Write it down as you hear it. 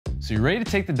So you're ready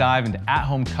to take the dive into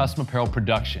at-home custom apparel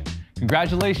production.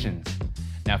 Congratulations!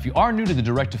 Now, if you are new to the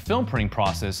direct-to-film printing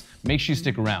process, make sure you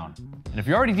stick around. And if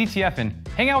you're already DTFing,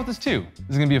 hang out with us too. This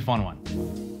is gonna be a fun one.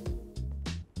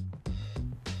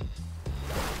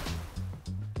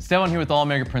 Estevan here with All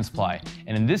American Print Supply,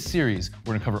 and in this series,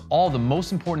 we're gonna cover all the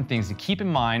most important things to keep in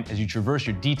mind as you traverse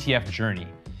your DTF journey,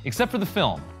 except for the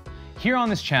film. Here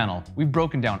on this channel, we've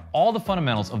broken down all the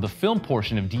fundamentals of the film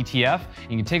portion of DTF,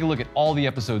 and you can take a look at all the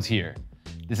episodes here.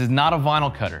 This is not a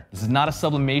vinyl cutter. This is not a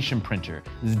sublimation printer.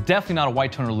 This is definitely not a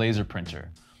white toner laser printer.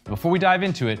 Before we dive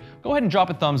into it, go ahead and drop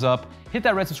a thumbs up, hit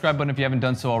that red subscribe button if you haven't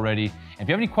done so already, and if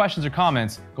you have any questions or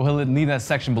comments, go ahead and leave that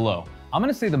section below. I'm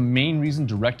gonna say the main reason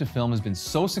direct-to-film has been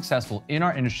so successful in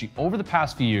our industry over the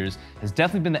past few years has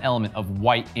definitely been the element of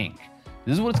white ink.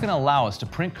 This is what it's gonna allow us to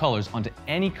print colors onto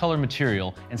any color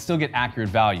material and still get accurate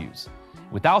values.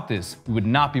 Without this, we would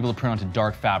not be able to print onto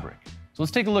dark fabric. So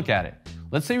let's take a look at it.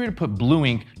 Let's say we were to put blue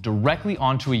ink directly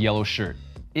onto a yellow shirt.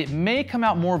 It may come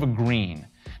out more of a green.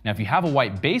 Now, if you have a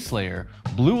white base layer,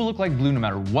 blue will look like blue no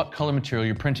matter what color material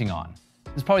you're printing on.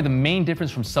 This is probably the main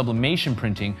difference from sublimation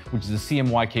printing, which is the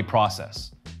CMYK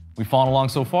process. We following along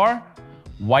so far?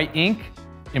 White ink,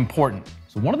 important.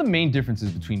 So one of the main differences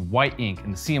between white ink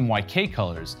and the CMYK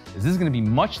colors is this is gonna be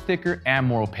much thicker and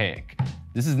more opaque.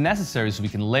 This is necessary so we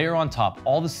can layer on top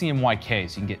all the CMYK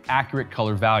so you can get accurate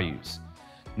color values.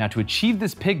 Now, to achieve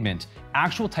this pigment,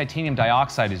 actual titanium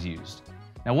dioxide is used.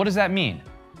 Now, what does that mean?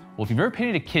 Well, if you've ever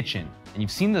painted a kitchen and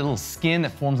you've seen the little skin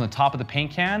that forms on the top of the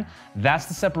paint can, that's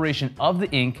the separation of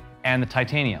the ink and the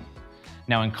titanium.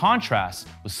 Now, in contrast,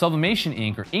 with sublimation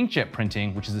ink or inkjet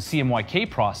printing, which is the CMYK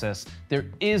process, there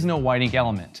is no white ink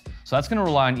element. So that's gonna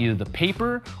rely on either the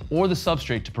paper or the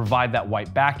substrate to provide that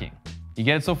white backing. You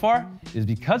get it so far? It is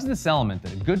because of this element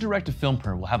that a good direct-to-film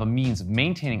printer will have a means of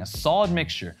maintaining a solid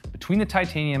mixture between the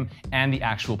titanium and the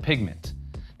actual pigment.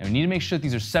 Now, we need to make sure that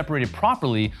these are separated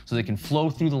properly so they can flow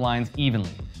through the lines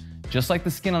evenly. Just like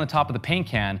the skin on the top of the paint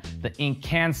can, the ink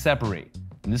can separate.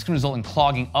 And this can result in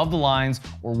clogging of the lines,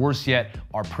 or worse yet,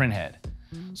 our print head.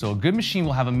 So a good machine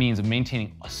will have a means of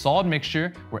maintaining a solid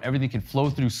mixture where everything can flow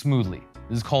through smoothly.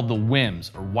 This is called the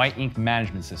WIMS, or White Ink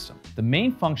Management System. The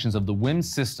main functions of the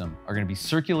WIMS system are going to be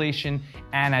circulation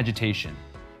and agitation.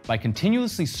 By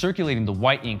continuously circulating the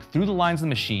white ink through the lines of the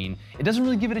machine, it doesn't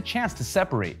really give it a chance to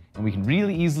separate, and we can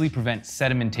really easily prevent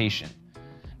sedimentation.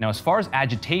 Now, as far as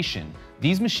agitation,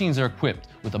 these machines are equipped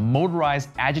with a motorized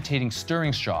agitating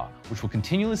stirring straw, which will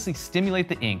continuously stimulate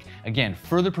the ink, again,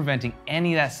 further preventing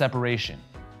any of that separation.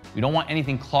 We don't want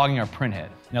anything clogging our print head.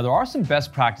 Now, there are some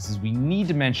best practices we need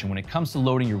to mention when it comes to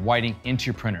loading your white ink into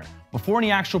your printer before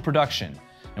any actual production.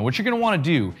 Now, what you're gonna wanna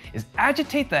do is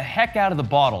agitate the heck out of the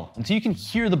bottle until you can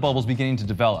hear the bubbles beginning to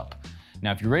develop.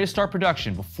 Now, if you're ready to start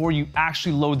production before you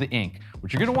actually load the ink,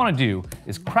 what you're gonna wanna do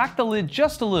is crack the lid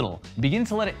just a little and begin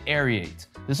to let it aerate.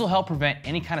 This will help prevent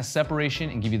any kind of separation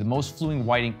and give you the most flowing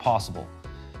white ink possible.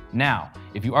 Now,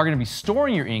 if you are gonna be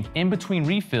storing your ink in between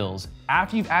refills,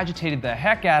 after you've agitated the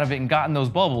heck out of it and gotten those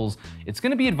bubbles, it's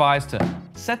gonna be advised to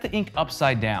set the ink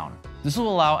upside down. This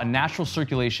will allow a natural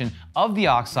circulation of the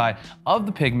oxide, of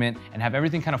the pigment, and have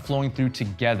everything kind of flowing through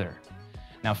together.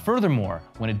 Now, furthermore,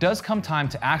 when it does come time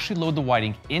to actually load the white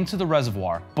ink into the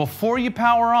reservoir, before you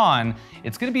power on,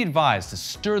 it's gonna be advised to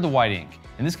stir the white ink.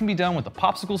 And this can be done with a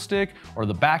popsicle stick or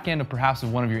the back end of perhaps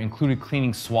of one of your included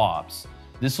cleaning swabs.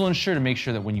 This will ensure to make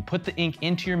sure that when you put the ink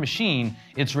into your machine,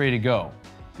 it's ready to go.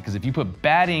 Because if you put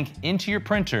bad ink into your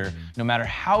printer, no matter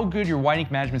how good your white ink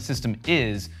management system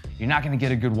is, you're not gonna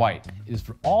get a good white. It is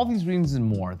for all these reasons and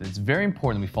more that it's very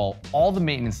important that we follow all the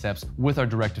maintenance steps with our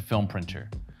direct-to-film printer.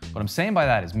 What I'm saying by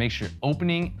that is make sure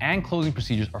opening and closing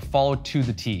procedures are followed to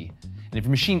the T. And if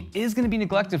your machine is gonna be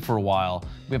neglected for a while,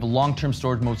 we have a long-term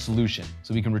storage mode solution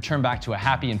so we can return back to a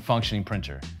happy and functioning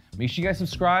printer. Make sure you guys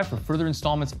subscribe for further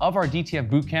installments of our DTF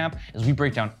Bootcamp as we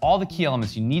break down all the key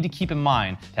elements you need to keep in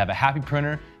mind to have a happy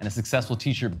printer and a successful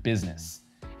t-shirt business.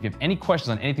 If you have any questions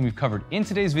on anything we've covered in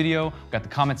today's video, we've got the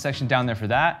comment section down there for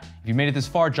that. If you made it this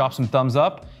far, drop some thumbs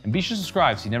up and be sure to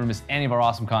subscribe so you never miss any of our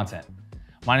awesome content.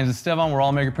 My name is Estevan, we're All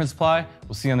American Print Supply.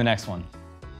 We'll see you on the next one.